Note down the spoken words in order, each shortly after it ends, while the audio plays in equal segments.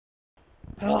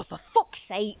Oh, for fuck's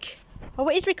sake. Oh,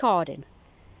 it is recording.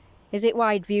 Is it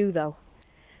wide view, though?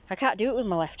 I can't do it with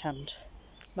my left hand.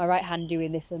 My right hand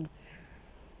doing this and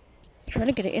trying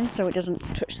to get it in so it doesn't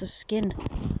touch the skin.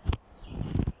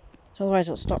 So otherwise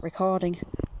it'll stop recording.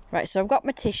 Right, so I've got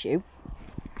my tissue.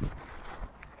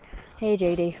 Hey,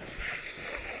 JD.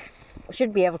 I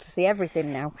should be able to see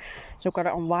everything now. So I've got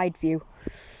it on wide view.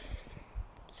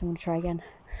 So I'm going to try again.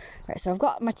 Right, so I've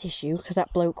got my tissue because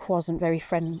that bloke wasn't very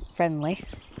friendly.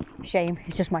 Shame,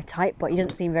 he's just my type, but he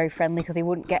doesn't seem very friendly because he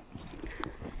wouldn't get...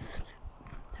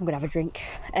 I'm going to have a drink.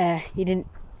 He didn't...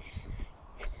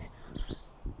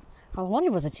 All I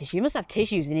wanted was a tissue. He must have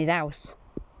tissues in his house.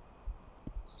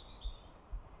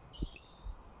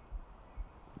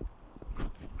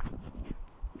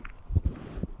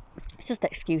 It's just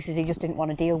excuses, he just didn't want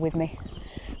to deal with me.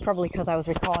 Probably because I was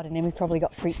recording him, he probably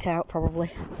got freaked out, probably.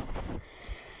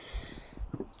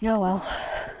 Oh well.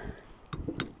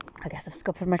 I guess I've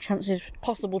scuppered my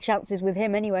possible chances with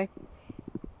him anyway.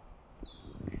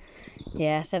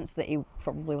 Yeah, I sensed that he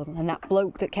probably wasn't. And that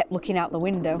bloke that kept looking out the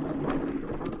window.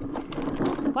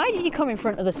 Why did you come in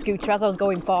front of the scooter as I was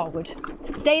going forward?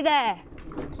 Stay there!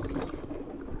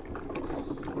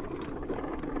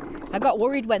 I got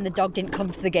worried when the dog didn't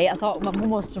come to the gate. I thought my mum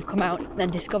must have come out and then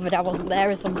discovered I wasn't there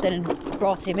or something and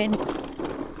brought him in.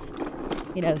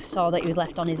 You know, saw that he was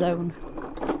left on his own.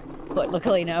 But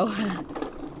luckily, no.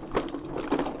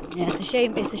 Yeah, it's a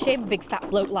shame a big fat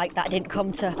bloke like that didn't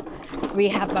come to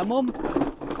rehab my mum.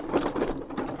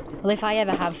 Well, if I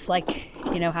ever have, like,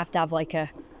 you know, have to have, like, a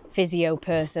physio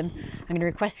person, I'm going to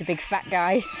request a big fat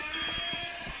guy.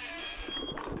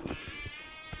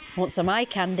 Want some eye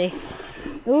candy?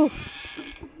 Ooh.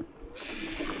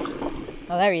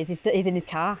 Oh, there he is. He's in his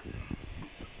car.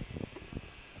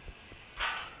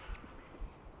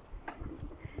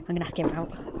 I'm going to ask him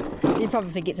out. He'd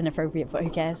probably think it's inappropriate, but who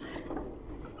cares?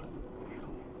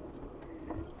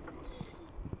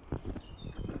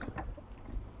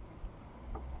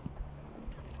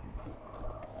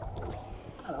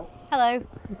 Hello. Hello.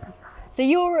 So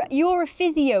you're a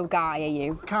physio guy, are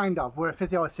you? Kind of. We're a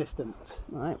physio assistant.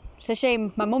 Right. It's a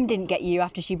shame my mum didn't get you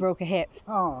after she broke her hip.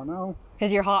 Oh, no.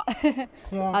 Because you're hot. Yeah.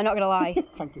 I'm not going to lie.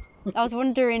 Thank you. I was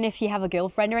wondering if you have a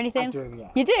girlfriend or anything. I do, yeah.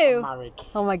 You do? I'm married.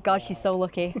 Oh my god, Yeah. she's so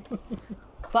lucky.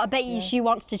 But I bet you she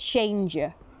wants to change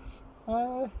you.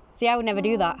 See, I would never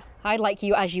do that. I'd like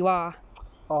you as you are.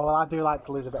 Oh, well, I do like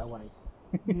to lose a bit of weight.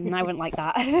 I wouldn't like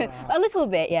that. Yeah. A little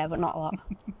bit, yeah, but not a lot.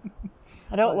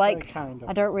 I don't That's very kind of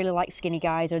I don't really like skinny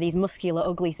guys or these muscular,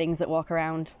 ugly things that walk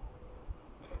around.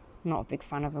 I'm not a big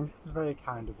fan of them. It's very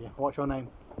kind of you. What's your name?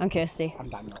 I'm Kirsty. I'm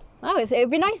Daniel. Oh, it'd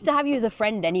be nice to have you as a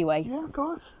friend anyway. Yeah, of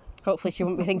course. Hopefully she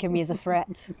wouldn't be thinking of me as a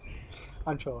threat.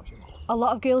 I'm sure she will. A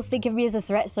lot of girls think of me as a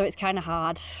threat, so it's kind of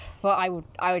hard. But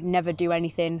I would never do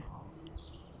anything,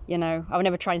 you know. I would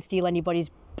never try and steal anybody's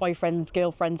boyfriends,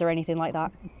 girlfriends, or anything like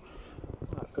that.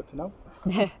 That's good to know.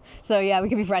 So yeah, we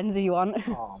can be friends if you want.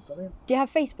 Oh, brilliant. Do you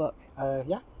have Facebook? Yeah.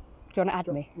 Do you want to add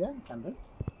me? Yeah, you can do.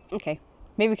 Okay.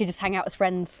 Maybe we could just hang out as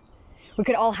friends. We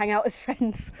could all hang out as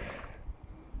friends.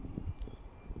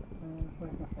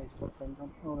 Where's my Facebook thing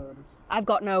gone? Oh, there it is. I've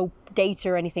got no data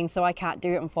or anything, so I can't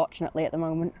do it, unfortunately, at the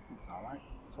moment. It's alright.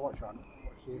 So what's your name?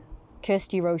 What's you?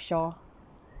 Kirsty Rose Shaw.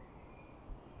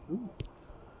 Ooh.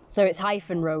 So it's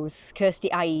hyphen Rose. Kirsty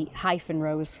IE hyphen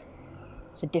Rose.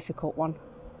 It's a difficult one.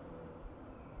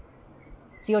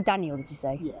 So you're Daniel, did you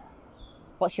say? Yeah.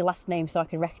 What's your last name so I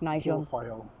can recognise you?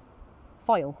 Guilfoyle.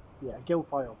 Foyle? Yeah,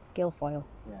 Guilfoyle. Guilfoyle.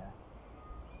 Yeah.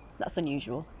 That's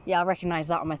unusual. Yeah, I recognise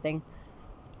that on my thing.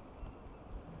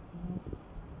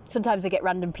 Sometimes I get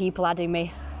random people adding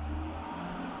me.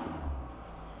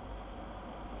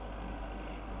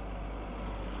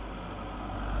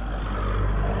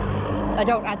 I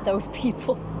don't add those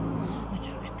people. I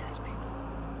don't add those people.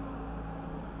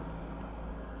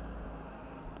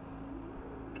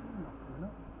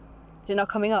 Is it not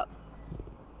coming up?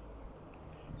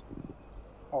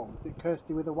 Oh, is it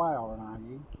Kirsty with a Y or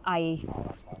an IE? IE. Oh,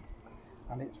 that's fine.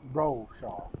 And it's Roe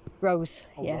Shaw. Rose,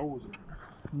 Oh, yeah. Rose.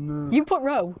 No. You put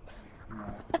Roe?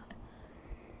 No.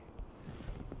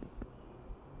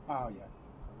 Oh, yeah.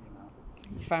 You know.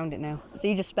 You found it now. So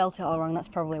you just spelt it all wrong, that's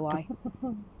probably why.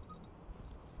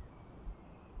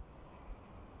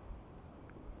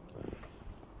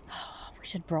 I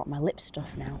wish I'd brought my lip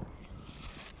stuff now.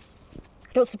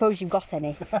 I don't suppose you've got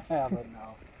any. I don't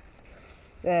know.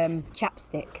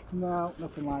 Chapstick. No,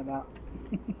 nothing like that.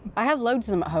 I have loads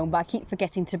of them at home, but I keep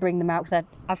forgetting to bring them out because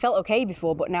I felt okay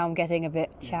before, but now I'm getting a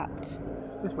bit chapped.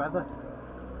 It's this weather.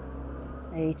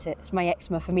 I hate it. It's my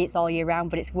eczema. For me, it's all year round,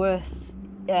 but it's worse.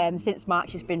 Since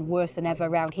March, it's been worse than ever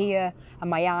around here, and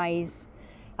my eyes.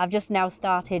 I've just now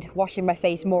started washing my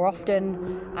face more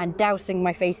often and dousing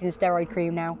my face in steroid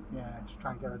cream now. Yeah, just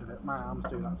try and get rid of it. My arms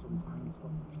do that sometimes. But...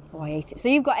 Oh, I hate it. So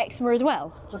you've got eczema as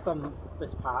well? Just on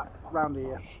this part, round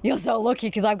here. You're so lucky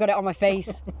because I've got it on my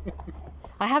face.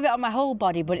 I have it on my whole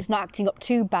body, but it's not acting up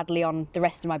too badly on the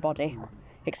rest of my body,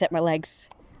 except my legs.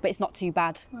 But it's not too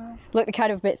bad. Well. Look, they're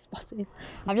kind of a bit spotted.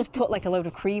 I've just put like a load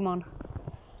of cream on.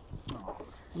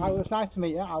 Well, it's nice to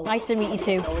meet you. Nice to meet you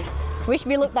too. Wish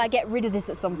me luck that I get rid of this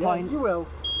at some point. You will.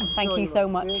 Thank you so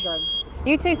much. See you again.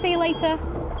 You too, see you later.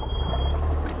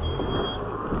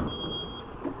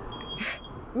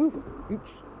 Ooh,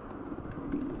 oops.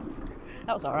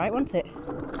 That was alright, wasn't it?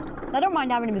 I don't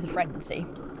mind having him as a friend, see?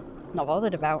 Not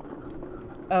bothered about.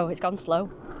 Oh, it's gone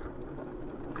slow.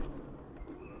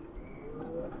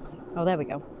 Oh, there we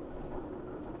go.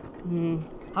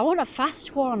 I want a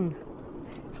fast one.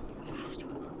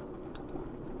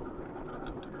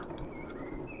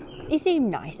 He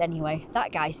seemed nice anyway.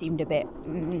 That guy seemed a bit...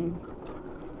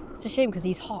 It's a shame because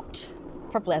he's hot.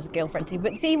 Probably has a girlfriend too,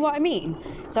 but see what I mean?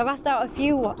 So I've asked out a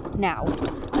few now,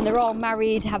 and they're all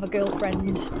married, have a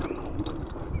girlfriend.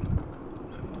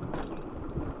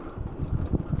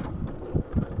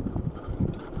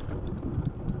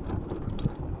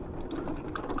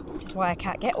 This is why I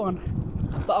can't get one.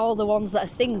 But all the ones that are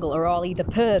single are all either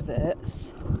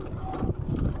perverts.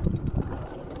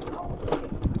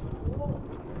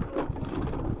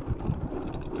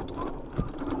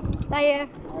 Hiya.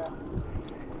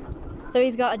 So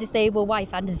he's got a disabled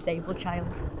wife and a disabled child,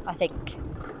 I think.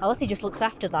 Unless he just looks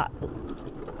after that.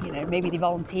 You know, maybe they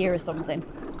volunteer or something.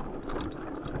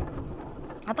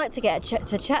 I'd like to get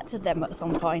to chat to them at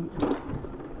some point.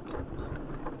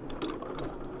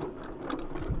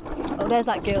 Oh, there's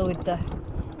that girl with the...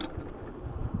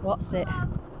 What's it?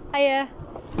 Hiya.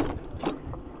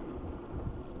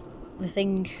 The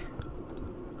thing.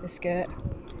 The skirt.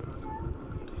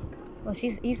 Well,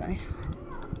 he's nice.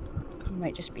 He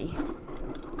might just be...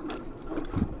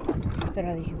 I don't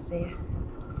know if you can see it.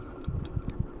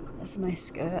 That's a nice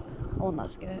skirt. I want that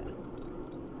skirt.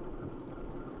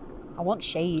 I want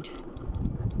shade.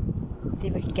 See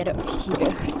if I can get it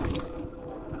here.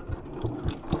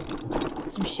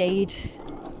 Some shade.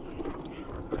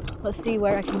 Let's see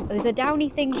where I can... There's a downy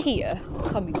thing here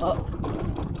coming up.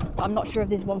 I'm not sure if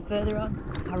there's one further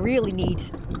on. I really need...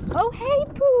 Oh, hey,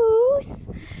 Puss!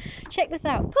 Check this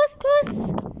out. Puss, Puss!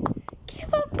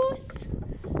 Come on, Puss!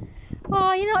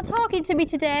 Oh, you're not talking to me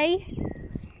today.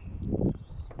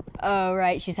 Oh,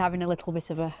 right, she's having a little bit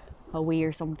of a wee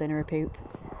or something, or a poop.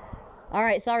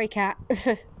 Alright, sorry, cat.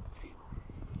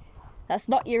 That's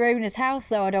not your owner's house,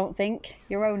 though, I don't think.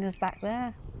 Your owner's back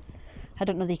there. I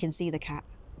don't know if you can see the cat.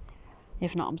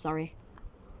 If not, I'm sorry.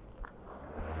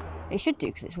 It should do,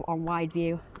 because it's on wide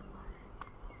view.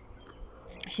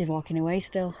 She's walking away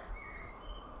still.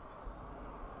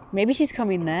 Maybe she's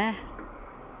coming there.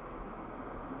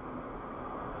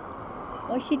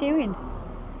 What's she doing?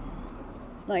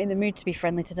 She's not in the mood to be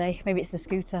friendly today. Maybe it's the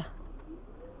scooter.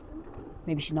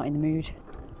 Maybe she's not in the mood.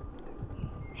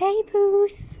 Hey,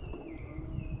 Puss.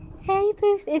 Hey,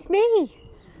 Puss. It's me.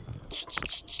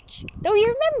 Don't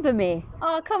you remember me?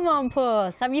 Oh, come on,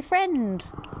 Puss. I'm your friend.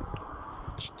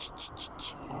 Puss.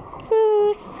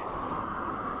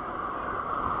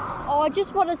 Oh, I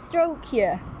just want to stroke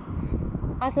you.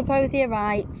 I suppose you're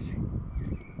right.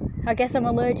 I guess I'm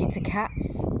allergic to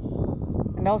cats.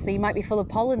 And also, you might be full of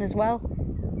pollen as well.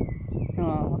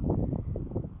 Oh.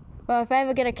 Well, if I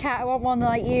ever get a cat, I want one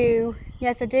like you.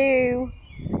 Yes, I do.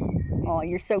 Oh,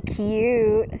 you're so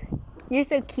cute. You're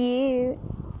so cute.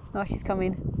 Oh, she's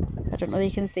coming. I don't know if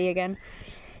you can see again.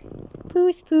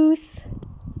 Puss, Puss.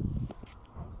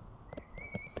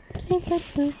 Hello,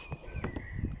 Puss.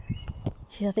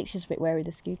 I think she's a bit wary of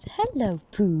the scooter. Hello,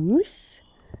 Puss.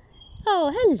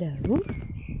 Oh, hello.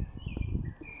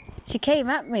 She came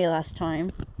at me last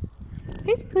time.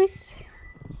 Puss, Puss.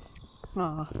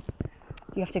 Oh,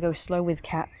 you have to go slow with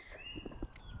cats.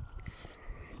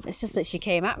 It's just that she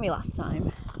came at me last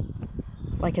time.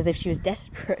 Like as if she was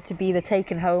desperate to be either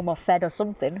taken home or fed or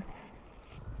something.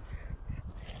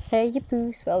 Hey, you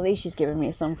Puss. Well, at least she's giving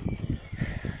me some.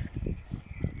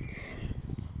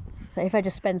 So if I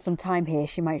just spend some time here,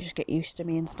 she might just get used to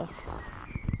me and stuff.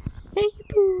 Hey,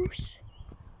 Puss.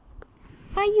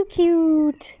 Are you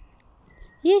cute?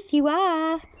 Yes, you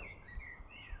are.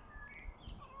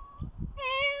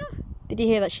 Did you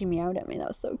hear that she meowed at me? That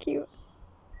was so cute.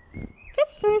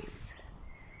 Puss, Puss.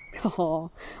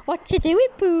 Oh, what you doing,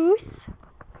 Puss?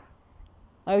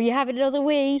 Oh, you having another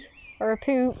wee or a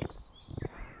poop?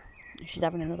 She's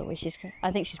having another wee.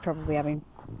 I think she's probably having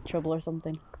trouble or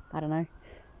something. I don't know.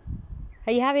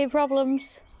 Are you having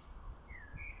problems?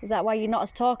 Is that why you're not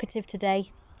as talkative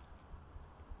today?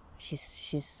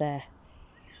 She's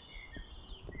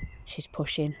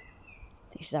pushing. I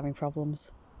think she's having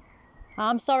problems.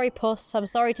 I'm sorry, Puss. I'm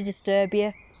sorry to disturb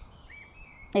you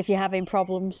if you're having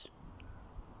problems.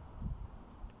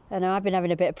 I know I've been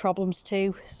having a bit of problems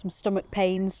too. Some stomach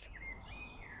pains.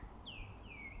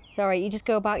 It's alright, you just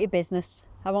go about your business.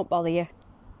 I won't bother you.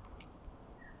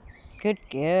 Good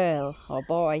girl. Oh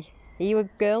boy. Are you a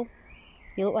girl?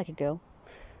 You look like a girl.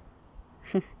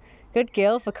 Good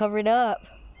girl for covering up.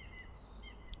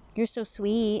 You're so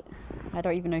sweet. I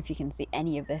don't even know if you can see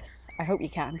any of this. I hope you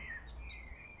can.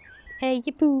 Hey,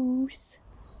 you boos.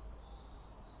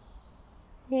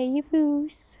 Hey, you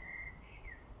boos.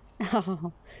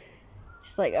 Oh,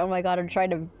 just like, oh my god, I'm trying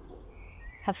to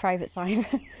have private time.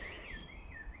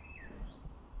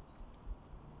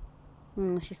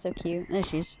 She's so cute. There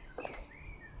she is.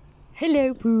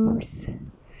 Hello, Poos.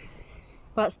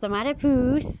 What's the matter,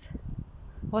 Poos?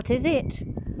 What is it?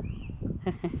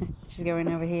 She's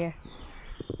going over here.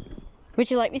 Would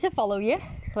you like me to follow you?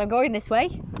 Because I'm going this way.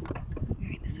 I'm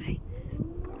going this way.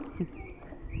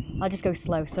 I'll just go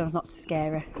slow so as not to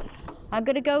scare her. I'm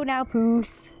gonna go now,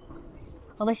 Poos.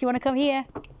 Unless you want to come here.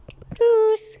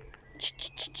 Poos!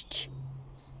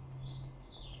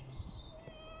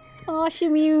 Oh, she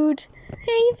mewed.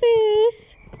 Hey,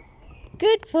 Poos.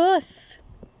 Good puss.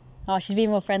 Oh, she's being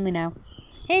more friendly now.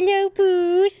 Hello,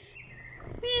 Poos.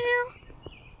 Meow.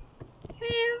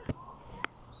 Meow.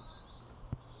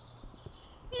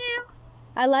 Meow.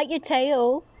 I like your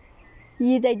tail.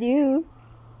 Yes, I do.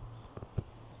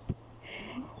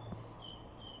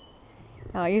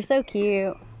 Oh, you're so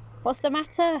cute. What's the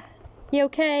matter? You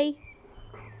okay?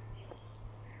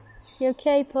 You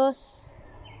okay, Puss?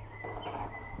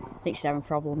 I think she's having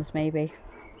problems, maybe.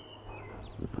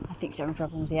 I think she's having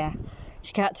problems, yeah.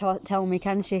 She can't tell me,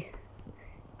 can she?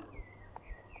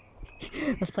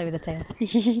 Let's play with the tail.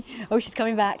 Oh, she's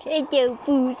coming back. Hey, you,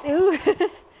 Poos. Ooh.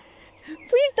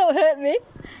 Please don't hurt me.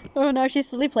 Oh no, she's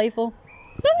suddenly playful.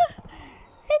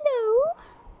 Hello.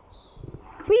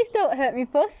 Please don't hurt me,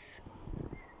 Puss.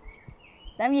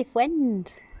 I'm your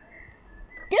friend.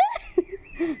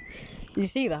 You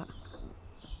see that?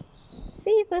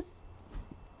 See, Puss.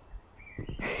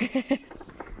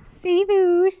 See,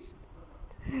 Poos.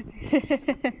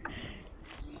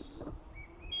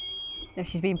 No,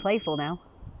 she's being playful now.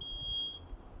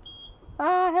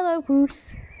 Oh, hello,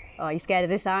 Poos. Oh, you're scared of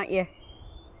this, aren't you?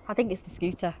 I think it's the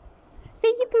scooter. See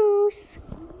you, Poos.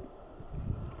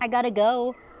 I gotta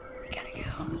go. I gotta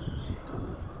go.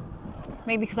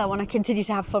 Maybe because I want to continue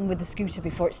to have fun with the scooter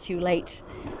before it's too late.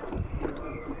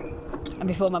 And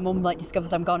before my mum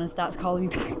discovers I'm gone and starts calling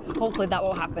me back. Hopefully that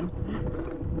won't happen.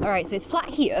 Alright, so it's flat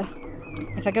here.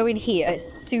 If I go in here, it's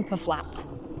super flat.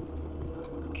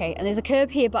 Okay, and there's a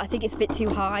curb here, but I think it's a bit too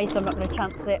high, so I'm not going to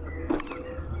chance it.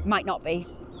 Might not be.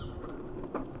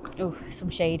 Oh,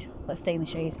 some shade. Let's stay in the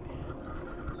shade.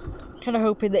 Kind of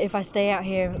hoping that if I stay out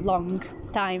here long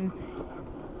time,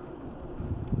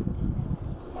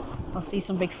 I'll see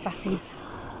some big fatties.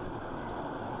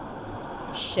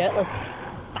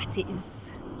 Shirtless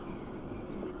fatties.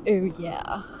 Oh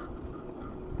yeah.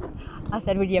 I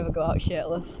said, would you ever go out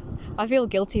shirtless? I feel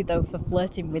guilty though for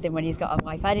flirting with him when he's got a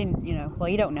wife. I didn't, well,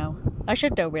 you don't know. I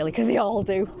should know really, because they all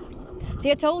do. See,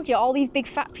 I told you, all these big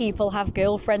fat people have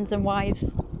girlfriends and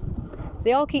wives. So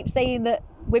they all keep saying that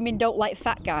women don't like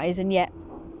fat guys, and yet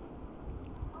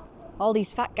all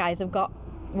these fat guys have got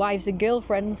wives and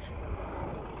girlfriends.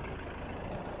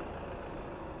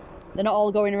 They're not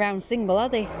all going around single, are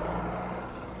they?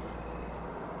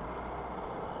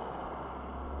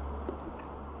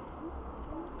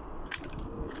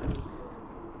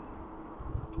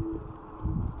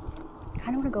 I kind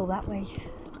of want to go that way.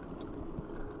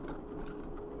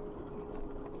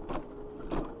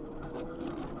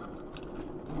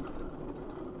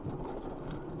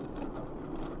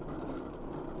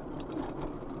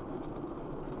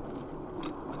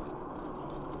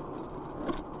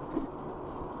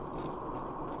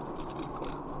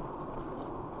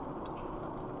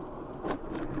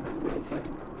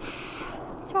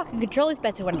 So I can control this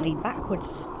better when I lean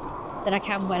backwards than I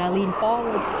can when I lean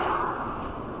forwards.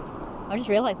 I just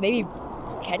realised maybe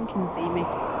Ken can see me. I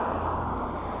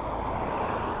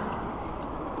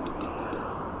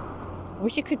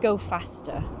wish it could go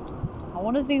faster. I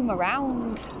want to zoom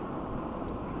around.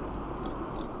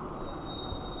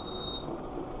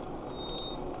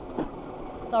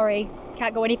 Sorry,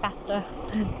 can't go any faster.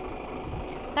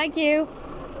 Thank you.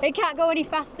 It can't go any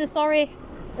faster, sorry.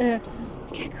 Can't go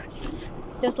any faster.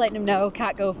 Just letting them know,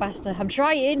 can't go faster. I'm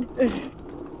trying. I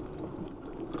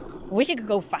wish it could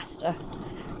go faster.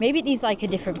 Maybe it needs like a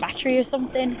different battery or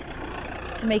something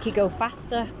to make it go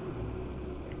faster.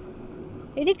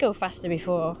 It did go faster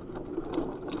before.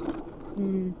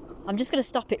 I'm just going to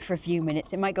stop it for a few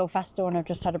minutes. It might go faster when I've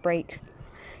just had a break.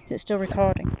 Is it still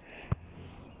recording?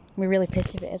 We're really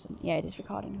pissed if it isn't. Yeah, it is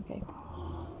recording. Okay.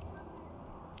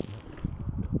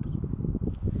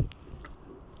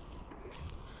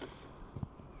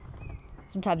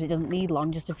 Sometimes it doesn't need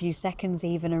long, just a few seconds,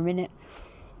 even a minute.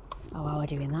 Oh, while we're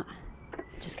doing that,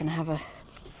 just going to have a...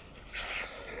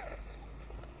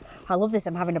 I love this.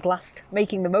 I'm having a blast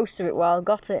making the most of it while I've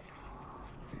got it.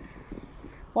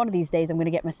 One of these days I'm going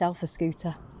to get myself a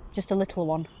scooter. Just a little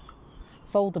one.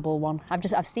 Foldable one.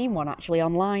 I've seen one actually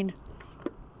online.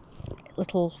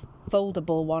 Little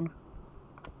foldable one.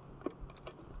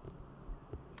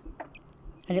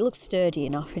 And it looks sturdy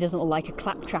enough. It doesn't look like a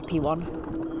claptrappy one.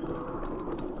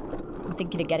 I'm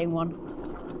thinking of getting one.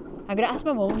 I'm going to ask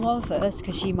my mum one first,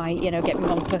 because she might, get me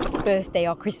one for birthday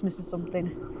or Christmas or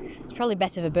something. It's probably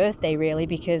better for birthday, really,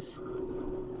 because,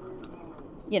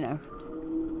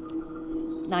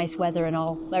 nice weather and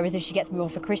all. Whereas if she gets me one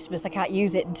for Christmas, I can't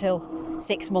use it until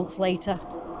 6 months later.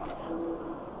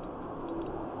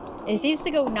 It seems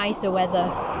to go nicer weather.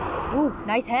 Ooh,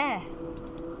 nice hair.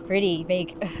 Pretty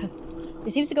big.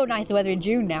 It seems to go nicer weather in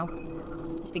June now.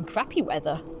 It's been crappy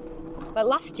weather. But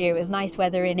last year it was nice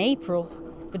weather in April.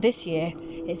 But this year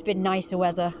it's been nicer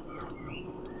weather.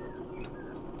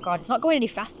 God, it's not going any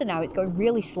faster now. It's going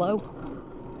really slow.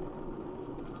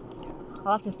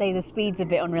 I'll have to say the speed's a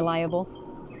bit unreliable.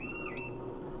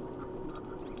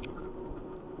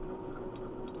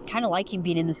 Kind of like him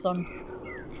being in the sun.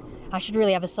 I should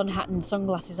really have a sun hat and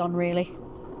sunglasses on, really.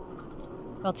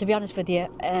 Well, to be honest with you,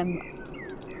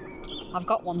 I've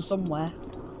got one somewhere.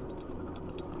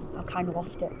 I've kind of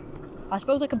lost it. I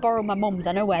suppose I could borrow my mum's.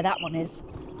 I know where that one is.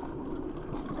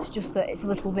 It's just that it's a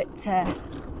little bit...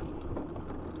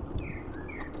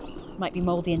 might be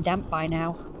mouldy and damp by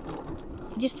now.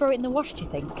 Can you just throw it in the wash, do you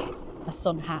think? A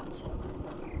sun hat.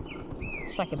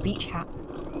 It's like a beach hat.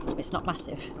 But it's not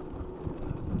massive.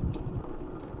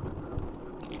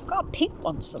 I've got a pink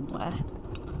one somewhere.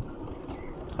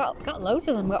 Got loads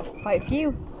of them. I've got quite a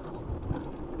few.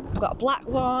 I've got a black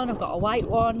one. I've got a white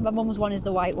one. My mum's one is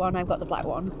the white one. I've got the black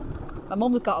one. My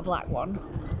mum's got a black one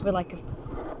with like a...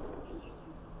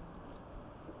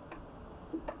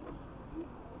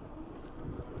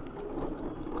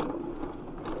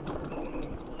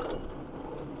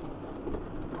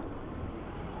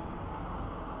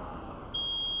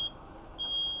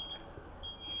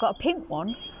 Got a pink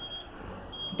one.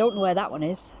 Don't know where that one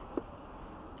is.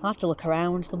 I'll have to look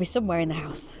around. They'll be somewhere in the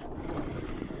house.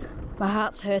 My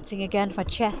heart's hurting again. My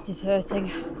chest is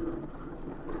hurting.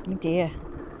 Oh dear.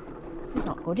 This is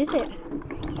not good, is it?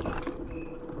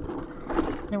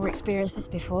 Never experienced this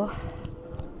before.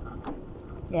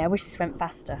 Yeah, I wish this went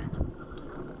faster.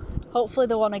 Hopefully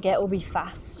the one I get will be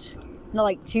fast. Not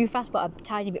like too fast, but a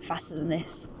tiny bit faster than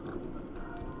this.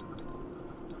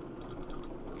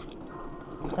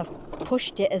 So I've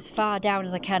pushed it as far down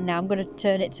as I can now. I'm going to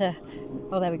turn it to...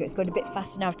 Oh, there we go. It's going a bit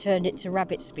faster now. I've turned it to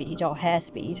rabbit speed or hare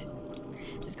speed. So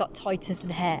it's got Toiters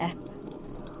and hare.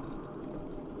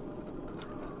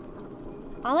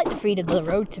 I like the freedom of the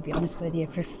road, to be honest with you.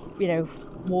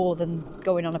 More than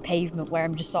going on a pavement where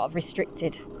I'm just sort of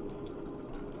restricted.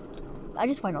 I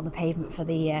just went on the pavement for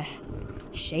the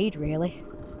shade, really.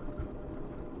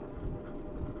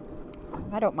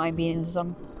 I don't mind being in the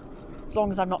sun. As long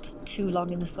as I'm not too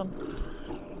long in the sun.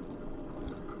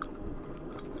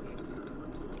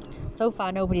 So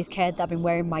far, nobody's cared that I've been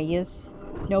wearing my ears.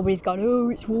 Nobody's gone, oh,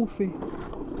 it's Wolfie.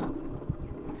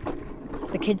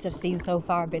 The kids I've seen so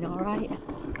far have been alright.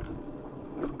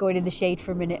 Going in the shade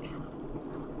for a minute.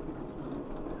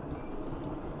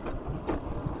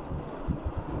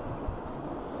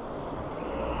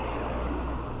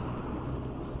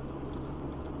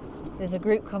 There's a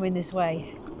group coming this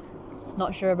way.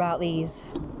 Not sure about these.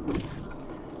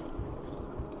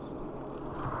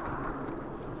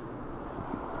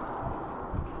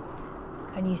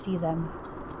 Can you see them?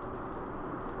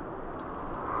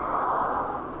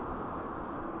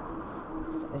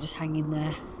 So they're just hanging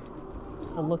there.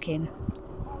 They're looking.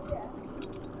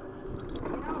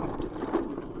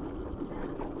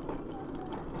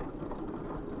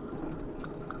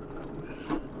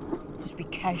 Just be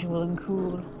casual and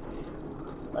cool.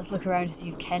 Let's look around to see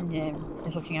if Ken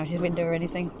is looking out his window or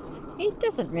anything. He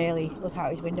doesn't really look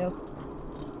out his window.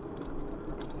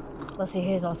 Unless he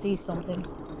hears or sees something.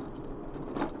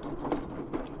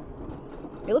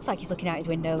 It looks like he's looking out his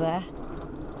window there.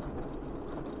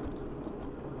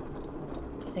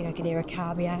 I think I can hear a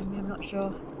car behind me, I'm not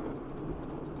sure.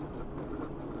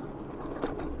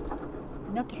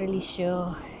 Not really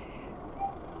sure.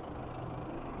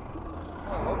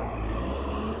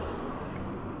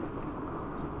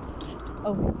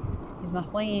 Oh, here's my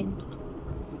plane.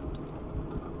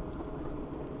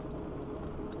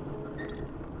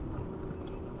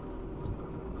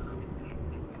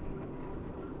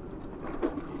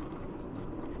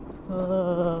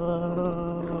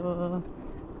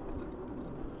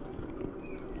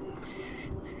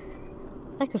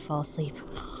 I could fall asleep.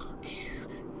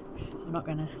 I'm not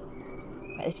gonna.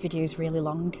 Right, this video is really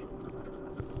long.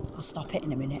 I'll stop it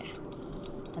in a minute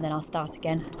and then I'll start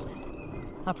again.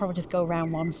 I'll probably just go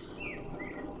round once.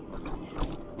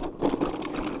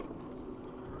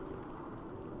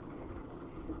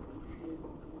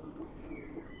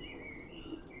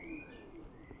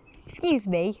 Excuse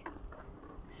me.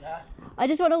 Yeah. I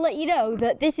just want to let you know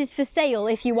that this is for sale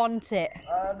if you want it.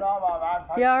 No, I'm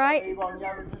alright. You alright?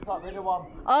 Yeah, we just got rid of one.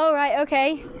 Alright,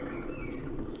 okay.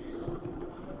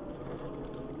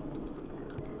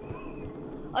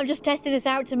 I'm just testing this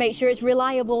out to make sure it's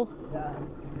reliable. Yeah.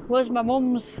 Where's my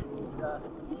mum's? Yeah.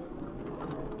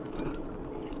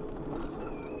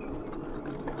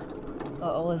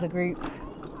 Uh-oh, there's a group.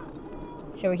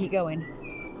 Shall we keep going?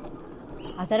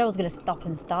 I said I was going to stop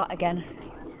and start again.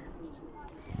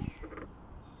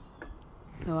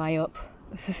 No eye up.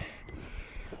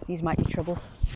 These might be trouble.